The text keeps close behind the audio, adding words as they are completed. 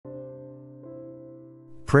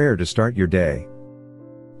Prayer to start your day.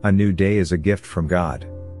 A new day is a gift from God.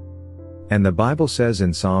 And the Bible says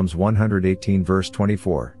in Psalms 118 verse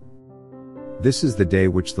 24, "This is the day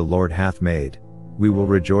which the Lord hath made, we will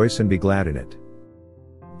rejoice and be glad in it."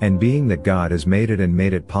 And being that God has made it and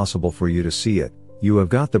made it possible for you to see it, you have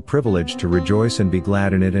got the privilege to rejoice and be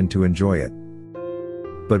glad in it and to enjoy it.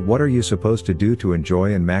 But what are you supposed to do to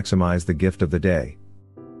enjoy and maximize the gift of the day?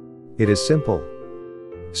 It is simple.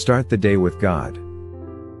 Start the day with God.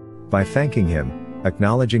 By thanking Him,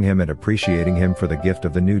 acknowledging Him and appreciating Him for the gift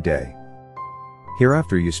of the new day.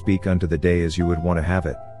 Hereafter you speak unto the day as you would want to have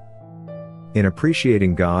it. In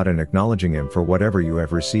appreciating God and acknowledging Him for whatever you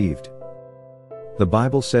have received. The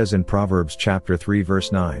Bible says in Proverbs chapter 3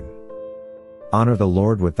 verse 9, "Honor the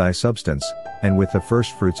Lord with thy substance, and with the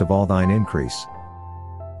firstfruits of all thine increase."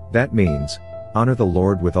 That means, honor the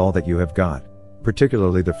Lord with all that you have got,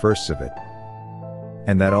 particularly the firsts of it.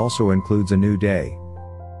 And that also includes a new day.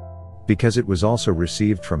 Because it was also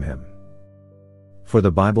received from Him. For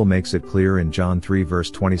the Bible makes it clear in John 3 verse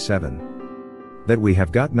 27, that we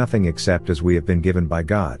have got nothing except as we have been given by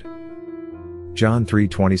God. John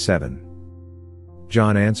 3:27.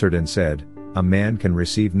 John answered and said, "A man can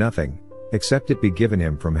receive nothing, except it be given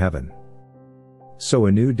him from heaven." So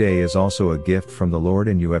a new day is also a gift from the Lord,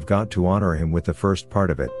 and you have got to honor Him with the first part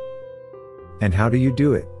of it. And how do you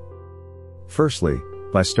do it? Firstly,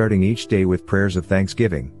 by starting each day with prayers of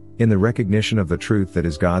thanksgiving, in the recognition of the truth that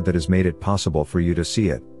is God that has made it possible for you to see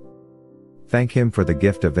it. Thank Him for the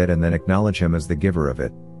gift of it and then acknowledge Him as the giver of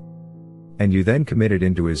it. And you then commit it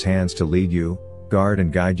into His hands to lead you, guard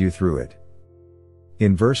and guide you through it.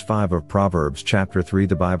 In verse 5 of Proverbs chapter 3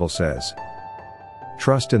 the Bible says,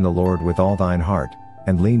 "Trust in the Lord with all thine heart,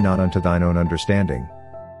 and lean not unto thine own understanding."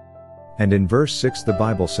 And in verse 6 the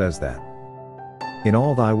Bible says that, "In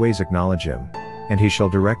all thy ways acknowledge Him, and He shall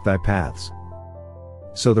direct thy paths."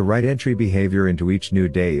 So the right entry behavior into each new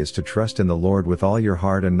day is to trust in the Lord with all your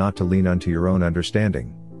heart and not to lean unto your own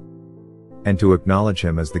understanding. And to acknowledge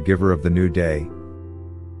Him as the giver of the new day.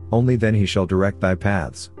 Only then He shall direct thy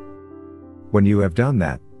paths. When you have done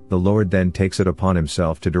that, the Lord then takes it upon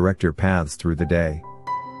Himself to direct your paths through the day.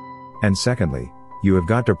 And secondly, you have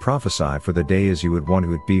got to prophesy for the day as you would want it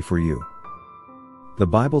to be for you. The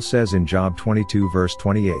Bible says in Job 22 verse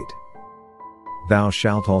 28, "Thou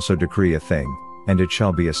shalt also decree a thing, and it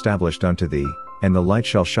shall be established unto thee, and the light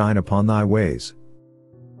shall shine upon thy ways."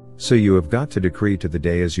 So you have got to decree to the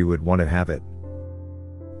day as you would want to have it.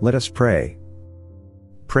 Let us pray.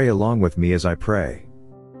 Pray along with me as I pray.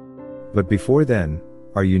 But before then,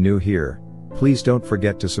 are you new here? Please don't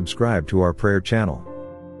forget to subscribe to our prayer channel.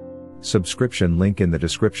 Subscription link in the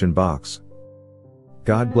description box.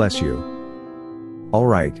 God bless you.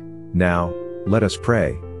 Alright, now, let us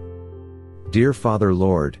pray. Dear Father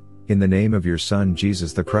Lord, in the name of your Son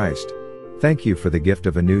Jesus the Christ, thank you for the gift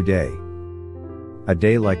of a new day. A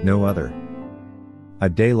day like no other. A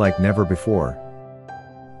day like never before.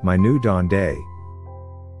 My new dawn day.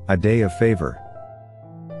 A day of favor.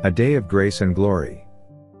 A day of grace and glory.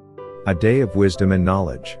 A day of wisdom and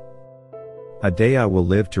knowledge. A day I will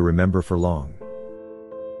live to remember for long.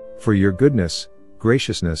 For your goodness,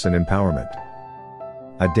 graciousness and empowerment.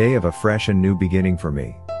 A day of a fresh and new beginning for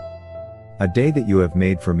me. A day that you have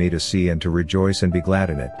made for me to see and to rejoice and be glad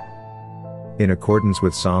in it. In accordance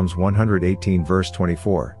with Psalms 118 verse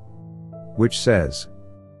 24. Which says,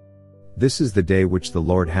 "This is the day which the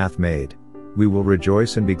Lord hath made, we will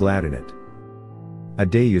rejoice and be glad in it." A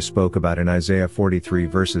day you spoke about in Isaiah 43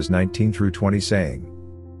 verses 19 through 20 saying,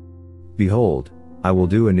 "Behold, I will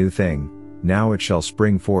do a new thing, now it shall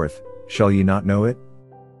spring forth, shall ye not know it?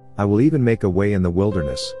 I will even make a way in the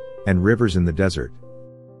wilderness, and rivers in the desert.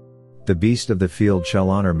 The beast of the field shall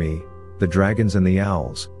honor me, the dragons and the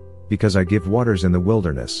owls, because I give waters in the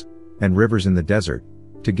wilderness, and rivers in the desert,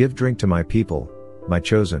 to give drink to my people, my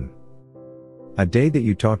chosen." A day that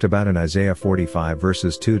you talked about in Isaiah 45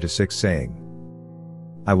 verses 2 to 6 saying,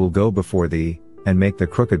 "I will go before thee, and make the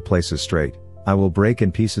crooked places straight, I will break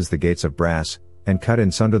in pieces the gates of brass, and cut in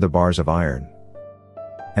sunder the bars of iron.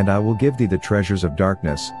 And I will give thee the treasures of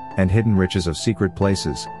darkness, and hidden riches of secret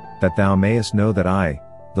places, that thou mayest know that I,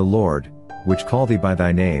 the Lord, which call thee by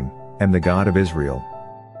thy name, am the God of Israel.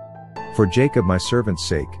 For Jacob my servant's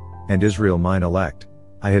sake, and Israel mine elect,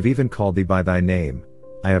 I have even called thee by thy name,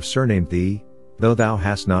 I have surnamed thee, though thou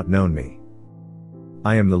hast not known me.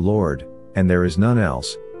 I am the Lord, and there is none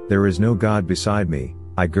else, there is no God beside me,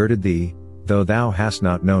 I girded thee, though thou hast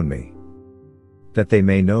not known me. That they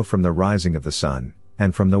may know from the rising of the sun,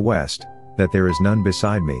 and from the west, that there is none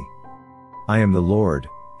beside me. I am the Lord,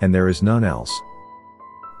 and there is none else."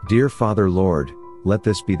 Dear Father Lord, let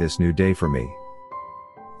this be this new day for me.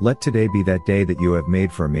 Let today be that day that you have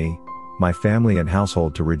made for me, my family and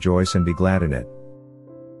household to rejoice and be glad in it.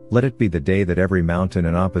 Let it be the day that every mountain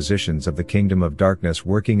and oppositions of the kingdom of darkness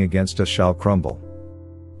working against us shall crumble.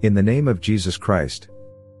 In the name of Jesus Christ.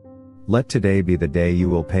 Let today be the day you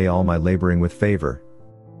will pay all my laboring with favor.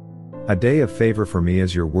 A day of favor for me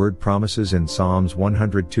as your word promises in Psalms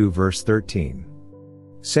 102 verse 13.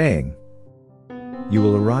 Saying, you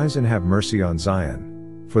will arise and have mercy on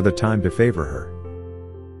Zion, for the time to favor her.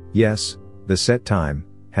 Yes, the set time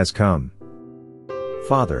has come.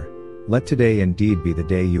 Father, let today indeed be the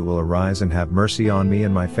day you will arise and have mercy on me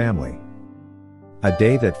and my family. A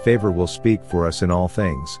day that favor will speak for us in all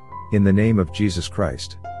things, in the name of Jesus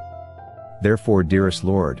Christ. Therefore, dearest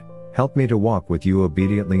Lord, help me to walk with you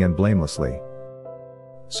obediently and blamelessly,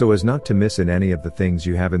 so as not to miss in any of the things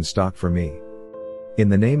you have in stock for me. In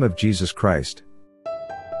the name of Jesus Christ.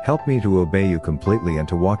 Help me to obey you completely and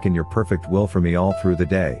to walk in your perfect will for me all through the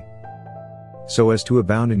day, so as to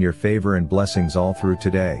abound in your favor and blessings all through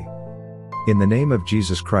today. In the name of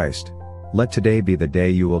Jesus Christ, let today be the day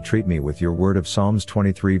you will treat me with your word of Psalms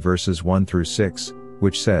 23 verses 1 through 6,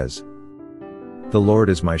 which says, the Lord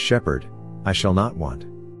is my shepherd, I shall not want.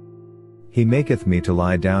 He maketh me to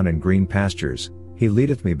lie down in green pastures, he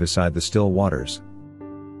leadeth me beside the still waters.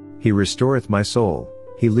 He restoreth my soul,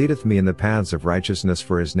 he leadeth me in the paths of righteousness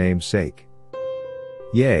for his name's sake.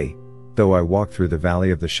 Yea, though I walk through the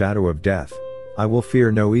valley of the shadow of death, I will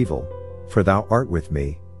fear no evil, for thou art with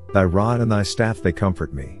me, thy rod and thy staff they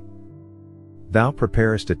comfort me. Thou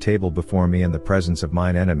preparest a table before me in the presence of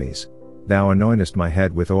mine enemies, thou anointest my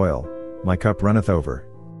head with oil, my cup runneth over.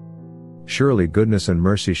 Surely goodness and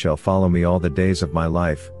mercy shall follow me all the days of my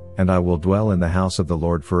life, and I will dwell in the house of the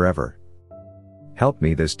Lord forever. Help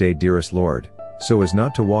me this day, dearest Lord, so as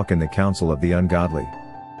not to walk in the counsel of the ungodly,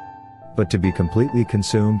 but to be completely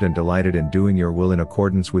consumed and delighted in doing your will in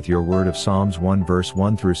accordance with your word of Psalms 1 verse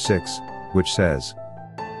 1 through 6, which says,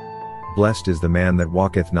 blessed is the man that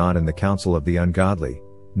walketh not in the counsel of the ungodly,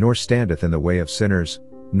 nor standeth in the way of sinners,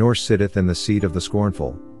 nor sitteth in the seat of the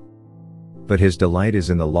scornful. But his delight is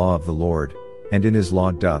in the law of the Lord, and in his law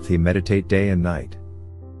doth he meditate day and night.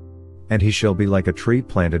 And he shall be like a tree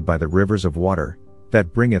planted by the rivers of water,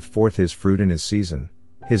 that bringeth forth his fruit in his season,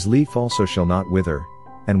 his leaf also shall not wither,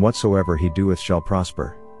 and whatsoever he doeth shall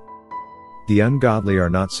prosper. The ungodly are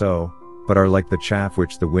not so, but are like the chaff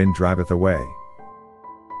which the wind driveth away.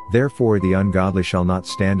 Therefore the ungodly shall not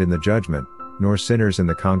stand in the judgment, nor sinners in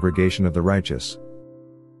the congregation of the righteous.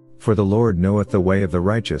 For the Lord knoweth the way of the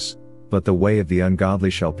righteous, but the way of the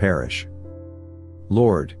ungodly shall perish.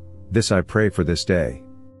 Lord, this I pray for this day.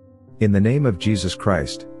 In the name of Jesus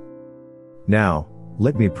Christ. Now,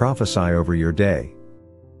 let me prophesy over your day.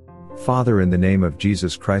 Father, in the name of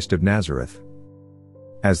Jesus Christ of Nazareth.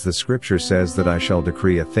 As the scripture says that I shall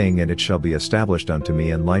decree a thing and it shall be established unto me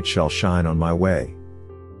and light shall shine on my way.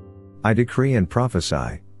 I decree and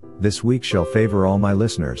prophesy, this week shall favor all my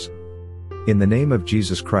listeners. In the name of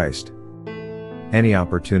Jesus Christ. Any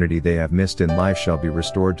opportunity they have missed in life shall be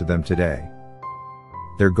restored to them today.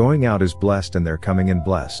 Their going out is blessed and their coming in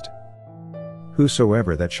blessed.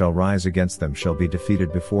 Whosoever that shall rise against them shall be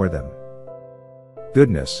defeated before them.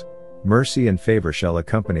 Goodness, mercy and favor shall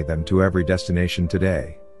accompany them to every destination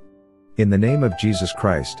today. In the name of Jesus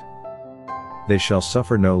Christ. They shall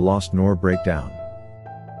suffer no loss nor breakdown.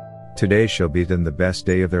 Today shall be them the best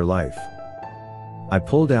day of their life. I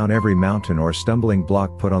pull down every mountain or stumbling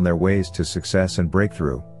block put on their ways to success and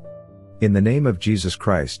breakthrough. In the name of Jesus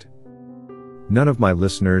Christ. None of my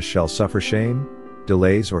listeners shall suffer shame,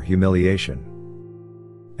 delays or humiliation.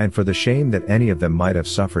 And for the shame that any of them might have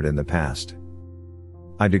suffered in the past,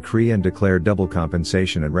 I decree and declare double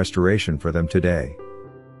compensation and restoration for them today.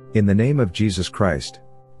 In the name of Jesus Christ.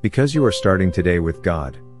 Because you are starting today with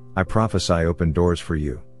God, I prophesy open doors for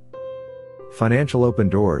you. Financial open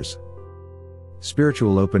doors.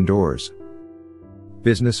 Spiritual open doors.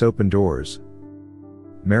 Business open doors.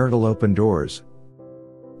 Marital open doors.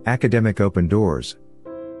 Academic open doors.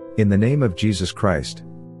 In the name of Jesus Christ.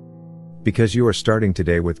 Because you are starting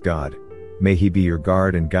today with God, may He be your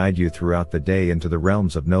guard and guide you throughout the day into the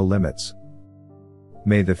realms of no limits.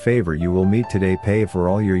 May the favor you will meet today pay for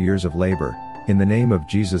all your years of labor, in the name of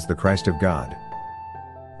Jesus the Christ of God.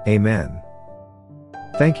 Amen.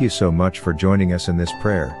 Thank you so much for joining us in this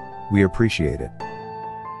prayer, we appreciate it.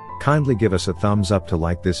 Kindly give us a thumbs up to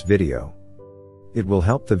like this video. It will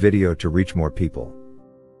help the video to reach more people.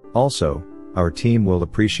 Also, our team will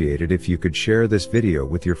appreciate it if you could share this video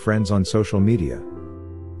with your friends on social media.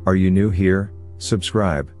 Are you new here?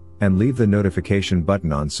 Subscribe, and leave the notification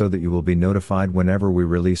button on so that you will be notified whenever we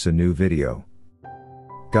release a new video.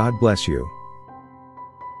 God bless you.